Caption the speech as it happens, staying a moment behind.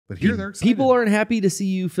But here they're excited. People aren't happy to see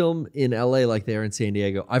you film in LA like they are in San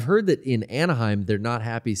Diego. I've heard that in Anaheim, they're not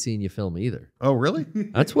happy seeing you film either. Oh, really?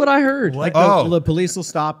 That's what I heard. Like the police will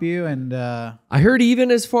stop you, and I heard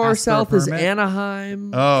even as far ask for a south as permit?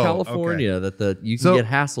 Anaheim, Oh, California, that you can get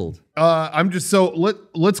hassled. I'm just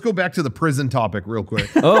let's go back to the prison topic real quick.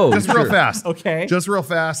 Oh, just real fast. Okay. Just real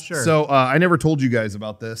fast. Sure. So I never told you guys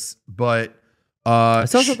about this, but I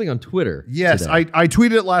saw something on Twitter. Yes, today. I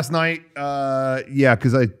tweeted it last night. Yeah,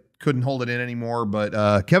 because I couldn't hold it in anymore.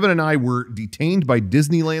 But Kevin and I were detained by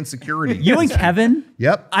Disneyland security. You and Kevin?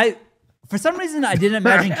 Yep. For some reason, I didn't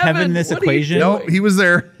imagine Kevin in this equation. No, he was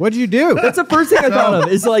there. What'd you do? That's the first thing I thought of.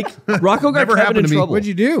 Is like Rocco got Never Kevin happened in to me. trouble. What'd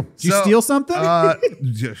you do? Did you steal something? Well,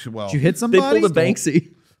 Did you hit They somebody? pulled a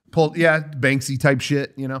Banksy. Banksy type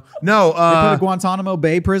shit, No, They put a Guantanamo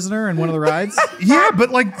Bay prisoner in one of the rides? yeah, but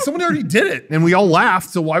like someone already did it, and we all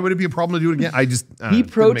laughed. So why would it be a problem to do it again? I just He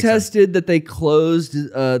protested that they closed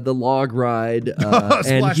the log ride, and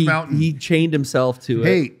Splash Mountain. he chained himself to it.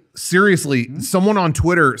 Hey, seriously, someone on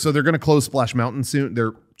Twitter. So they're going to close Splash Mountain soon.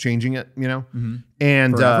 They're changing it, and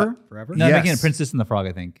Forever? No, Yes. making it Princess and the Frog,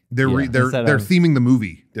 I think. they're Instead they're of- theming the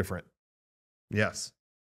movie different. Yes,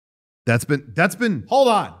 that's been. Hold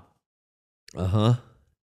on. Uh-huh.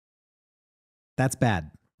 That's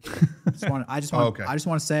bad. I just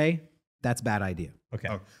want to say that's a bad idea. Okay.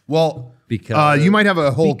 Well, Because you might have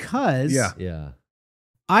a whole Because yeah.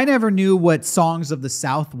 I never knew what Songs of the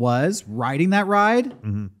South was riding that ride.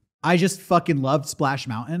 Mm-hmm. I just fucking loved Splash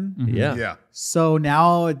Mountain. Yeah. yeah. So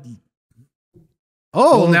now,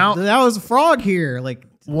 now that was a frog here. Like,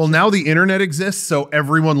 Well, now the internet exists, so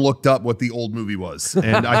everyone looked up what the old movie was,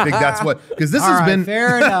 and I think that's what because this all has right, been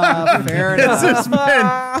fair enough. Fair this enough. has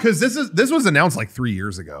been because this was announced like 3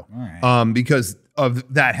 years ago. All right. Because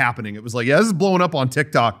of that happening, it was like, yeah, this is blowing up on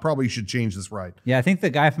TikTok. Probably should change this ride. Yeah, I think the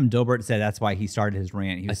guy from Dilbert said that's why he started his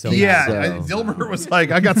rant. He was so Yeah, mad. Dilbert was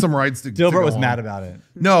like, I got some rides to. Dilbert to go was on. mad about it.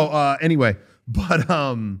 No, anyway, but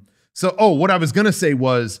what I was gonna say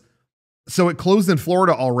was, so it closed in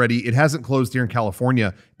Florida already. It hasn't closed here in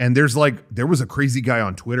California, and there was a crazy guy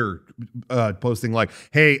on Twitter posting like,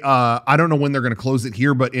 "Hey, I don't know when they're gonna close it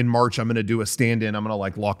here, but in March I'm gonna do a stand-in. I'm gonna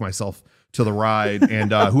like lock myself to the ride,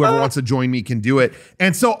 and whoever wants to join me can do it."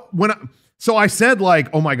 And so so I said like,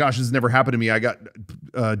 "Oh my gosh, this has never happened to me." I got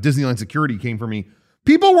Disneyland security came for me.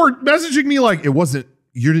 People were messaging me like, "It wasn't."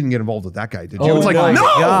 You didn't get involved with that guy, did you? Oh It's like, my no,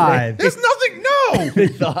 God. there's nothing. No, They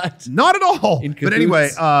thought. not at all. In But anyway,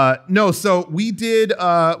 cahoots. no. So we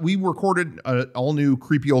recorded an all new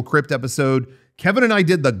Creepy Old Crypt episode. Kevin and I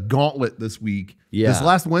did the gauntlet this week. Yeah. This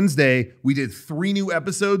last Wednesday, we did 3 new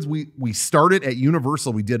episodes. We started at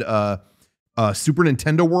Universal. We did a Super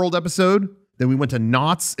Nintendo World episode. Then we went to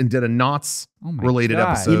Knott's and did a Knott's my related God.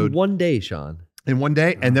 episode In one day, Sean. in one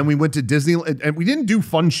day. And then we went to Disney, and we didn't do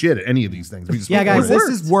fun shit at any of these things. We just Yeah, guys,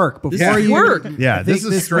 recorded. this is work. Before This is you work. Yeah, I this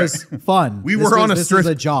think is was fun. We This were on was- a this strict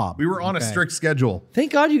was a job. We were on a Okay. strict schedule.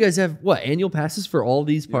 Thank God you guys have annual passes for all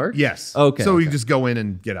these parks? Yes. Okay. So okay. you just go in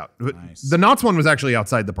and get out. But Nice. the Knott's one was actually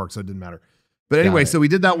outside the park, so it didn't matter. But anyway, it. so we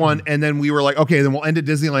did that one, and then we were like, okay, then we'll end at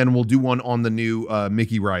Disneyland and we'll do one on the new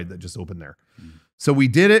Mickey ride that just opened there. So we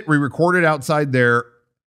did it. We recorded outside there,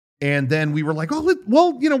 and then we were like, oh,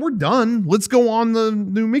 we're done. Let's go on the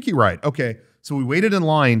new Mickey ride. Okay. So we waited in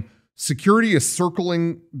line. Security is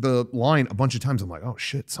circling the line a bunch of times. I'm like, oh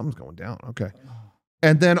shit, something's going down. Okay.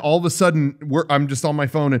 And then all of a sudden, I'm just on my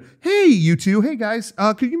phone and, hey, you two, hey guys,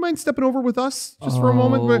 could you mind stepping over with us just for a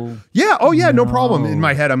moment? Oh. Yeah, no problem. In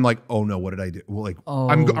my head, I'm like, oh no, what did I do? Well, like,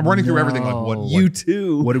 I'm running through everything. Like, what? You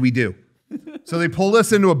too. What do we do? So they pulled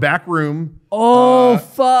us into a back room. Oh,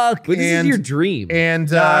 fuck. But this is and- your dream. And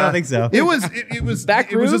No, I don't think so. It was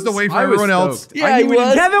Back it was just a rooms? way for I was everyone else. stoked. Yeah, he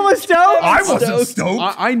was. Kevin was stoked. I wasn't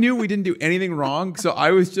stoked. I knew we didn't do anything wrong, so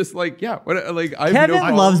I was just like, yeah, what? Like I have Kevin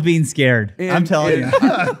no loves being scared. And- I'm telling you. I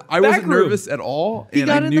Back wasn't room. nervous at all. He and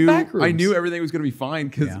got I in the knew back rooms. I knew everything was going to be fine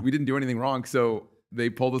because Yeah. we didn't do anything wrong. So they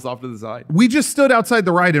pulled us off to the side. We just stood outside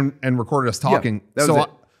the ride and recorded us talking. that was so it.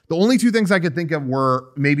 the only 2 things I could think of were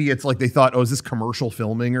maybe it's like they thought, oh, is this commercial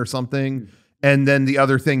filming or something? And then the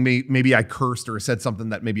other thing, maybe I cursed or said something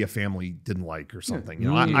that maybe a family didn't like or something.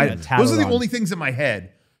 You know, Yeah, those are the tattled on. only things in my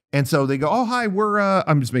head. And so they go, oh, hi, we're,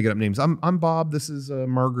 I'm just making up names. I'm Bob. This is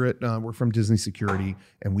Margaret. We're from Disney Security.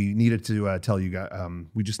 And we needed to tell you guys,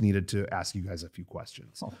 we just needed to ask you guys a few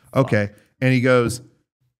questions. Okay. And he goes,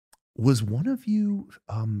 was one of you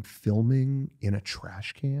filming in a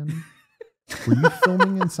trash can? Were you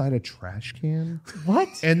filming inside a trash can? What?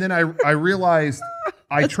 And then I realized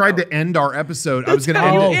I tried to end our episode. I was going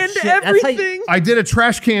to end everything. I did a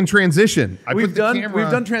trash can transition. We've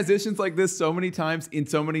done transitions like this so many times in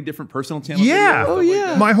so many different personal channels. Yeah. Oh,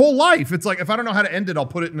 yeah. My whole life. It's like, if I don't know how to end it, I'll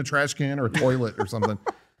put it in a trash can or a toilet or something.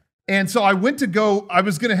 And so I was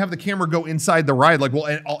going to have the camera go inside the ride. Like, well,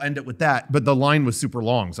 I'll end it with that. But the line was super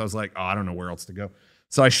long. So I was like, oh, I don't know where else to go.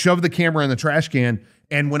 So I shoved the camera in the trash can.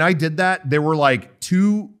 And when I did that, there were like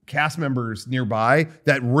 2 cast members nearby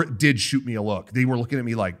that did shoot me a look. They were looking at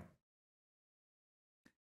me like,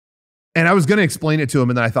 and I was going to explain it to them.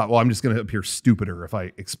 And then I thought, well, I'm just going to appear stupider if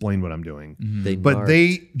I explain what I'm doing. Mm-hmm.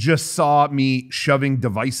 They just saw me shoving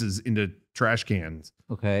devices into trash cans.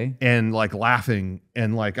 Okay. And like laughing.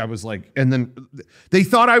 And like, I was like, and then they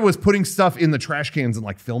thought I was putting stuff in the trash cans and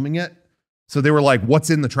like filming it. So they were like, what's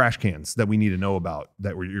in the trash cans that we need to know about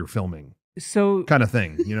that you're filming? So kind of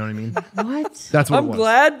thing. You know what I mean? What? That's what I'm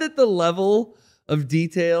glad that the level of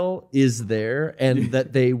detail is there and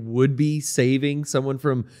that they would be saving someone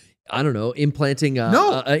from, I don't know, implanting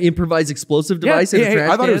a improvised explosive device in a trash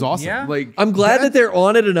I thought can. it was awesome. Yeah. Like, I'm glad that they're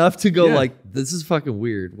on it enough to go like, this is fucking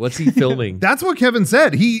weird. What's he filming? That's what Kevin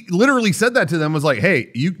said. He literally said that to them, was like,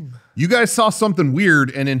 hey, you guys saw something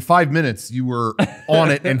weird, and in 5 minutes you were on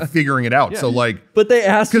it and figuring it out. So like, but they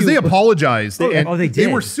asked because they apologized. they did. They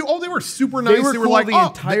were super nice. they were They were cool like, the oh,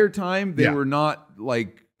 entire time. They were not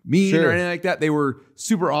like mean or anything like that. They were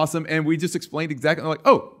super awesome, and we just explained exactly like,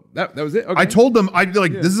 oh, that was it. Okay. I told them, I'd be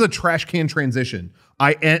like, this is a trash can transition.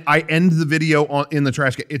 I end the video in the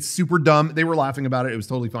trash can. It's super dumb. They were laughing about it. It was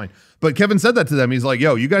totally fine. But Kevin said that to them. He's like,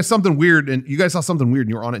 yo, you guys saw something weird, and you guys saw something weird, and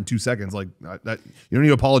you were on it in 2 seconds. Like, that, you don't need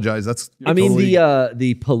to apologize. That's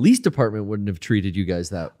the police department wouldn't have treated you guys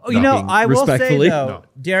that. Oh, you know, I will say respectfully. though,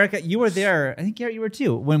 Derek, you were there. I think Garrett, you were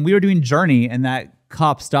too. When we were doing Journey, and that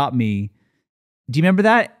cop stopped me. Do you remember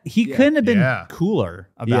that? He couldn't have been cooler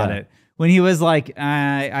about it. When he was like,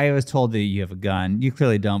 I was told that you have a gun. You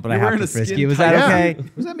clearly don't, but I have to frisk you. Was that okay?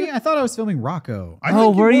 Was that me? I thought I was filming Rocco.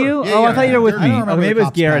 Were you? Yeah, I thought you were with me. Maybe it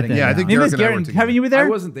was Garrett then. Yeah, I think maybe it was Garrett and I were Garrett. together. Kevin, you were there? I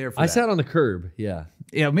wasn't there for that. I sat on the curb. Yeah.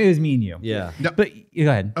 Yeah, maybe it was me and you. Yeah. No. But you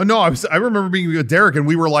go ahead. Oh no, I remember being with Derek, and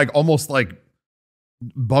we were like almost like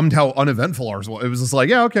bummed how uneventful ours was. It was just like,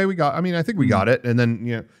 yeah, okay, I think we got it. And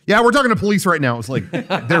then we're talking to police right now. It's like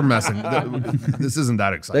they're messing. This isn't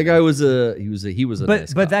that exciting. That guy was a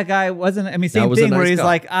nice But cop. that guy wasn't. I mean, same was a thing where nice he's cop.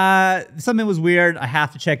 like, something was weird. I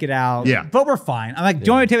have to check it out. Yeah. But we're fine. I'm like, do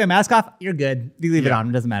you want me to take my mask off? You're good. You leave it on.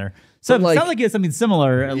 It doesn't matter. So But it sounds like you had something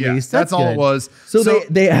similar at least. That's all good. it was. So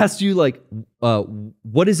they asked you like,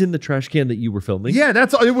 what is in the trash can that you were filming? Yeah,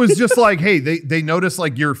 that's all. It was just like, hey, they noticed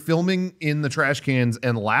like you're filming in the trash cans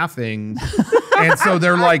and laughing. And so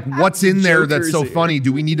they're like, what's in there that's so funny?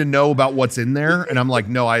 Do we need to know about what's in there? And I'm like,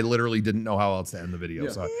 no, I literally didn't know how else to end the video.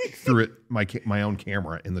 So I threw my own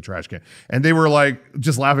camera in the trash can. And they were like,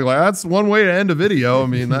 just laughing like, that's one way to end a video. I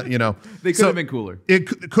mean, They could have been cooler. It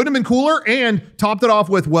could have been cooler, and topped it off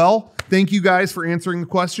with, well, thank you guys for answering the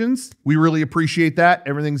questions. We really appreciate that.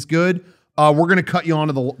 Everything's good. We're gonna cut you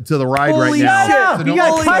onto the ride right now. Shit. You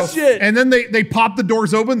gotta cut shit. And then they pop the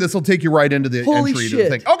doors open. This will take you right into the Holy entry to shit.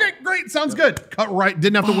 the thing. Okay, great, sounds good. Cut right.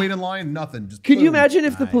 Didn't have to wait in line. Nothing. Just Could you boom. imagine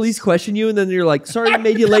if the police question you and then you're like, sorry, I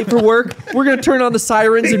made you late for work. We're gonna turn on the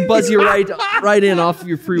sirens and buzz you right in off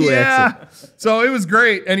your freeway exit. So it was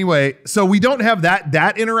great. Anyway, so we don't have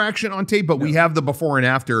that interaction on tape, but we have the before and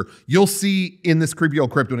after. You'll see in this Creepy Old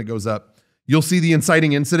Crypt when it goes up. You'll see the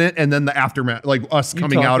inciting incident and then the aftermath, like us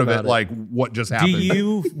coming out of it, like what just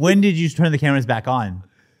happened. When did you turn the cameras back on?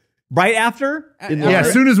 Right after?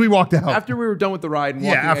 As soon as we walked out. After we were done with the ride and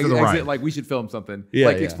walking after the exit, ride. like we should film something. Yeah,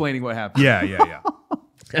 like yeah. explaining what happened. Yeah.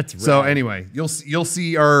 That's right. So anyway, you'll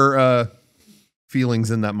see our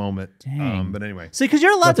feelings in that moment. Dang. But anyway. So, because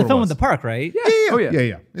you're allowed That's to what it film was. at the park, right?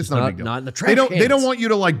 Yeah. It's not a big deal. not in the They trash don't cans. want you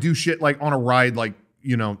to like do shit like on a ride, like,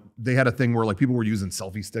 they had a thing where like people were using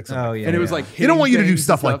selfie sticks. Oh, yeah. And it was like They don't want you to do hitting things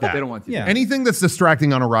and stuff like that. They don't want you. Yeah. Anything that's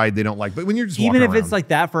distracting on a ride, they don't like. But when you're just Even walking if it's around- like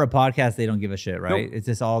that for a podcast, they don't give a shit, right? Nope. It's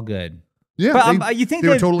just all good. yeah, But you think they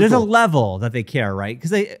were that totally there's cool. a level that they care, right?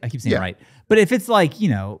 Because I keep saying Yeah. right. But if it's like, if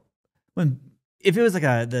it was like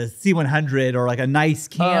the C100 or like a nice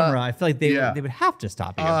camera, I feel like they would have to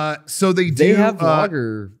stop you. So they do. They have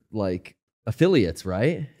vlogger like affiliates,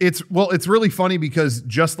 right? It's really funny because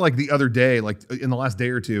just like the other day, like in the last day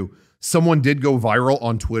or two, someone did go viral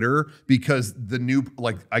on Twitter because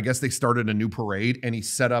I guess they started a new parade and he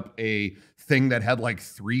set up a thing that had like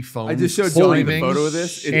 3 phones. I just showed Johnny the streaming photo of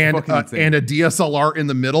this. It's and fucking insane. and a DSLR in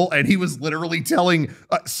the middle, and he was literally telling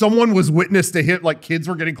someone was witness to him, like kids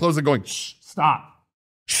were getting close and going, shh, stop.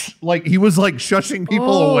 like he was like shushing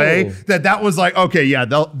people away. That was like, okay, yeah,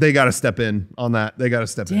 they got to step in on that. They got to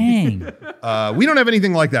step in. We don't have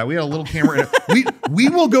anything like that. We had a little camera. We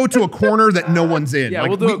will go to a corner that no one's in. Yeah,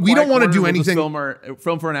 like, we don't want to do anything.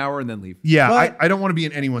 Film for an hour and then leave. Yeah, but, I don't want to be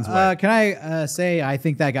in anyone's way. Can I say I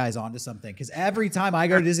think that guy's onto something? Because every time I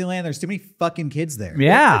go to Disneyland, there's too many fucking kids there.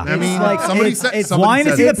 Yeah, I mean, like somebody said, why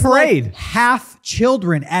is it a parade? Like half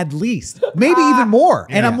children at least, maybe even more.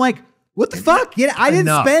 And I'm like, what the fuck? Yeah, I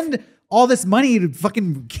didn't spend all this money to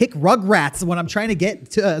fucking kick Rugrats when I'm trying to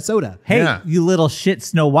get to soda. Hey, you little shit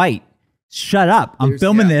Snow White. Shut up. I'm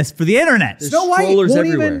filming this for the internet. Snow White won't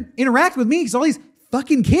even interact with me because all these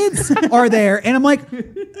fucking kids are there. And I'm like,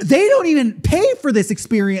 they don't even pay for this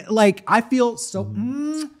experience. Like, I feel so...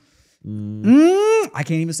 I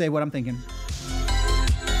can't even say what I'm thinking.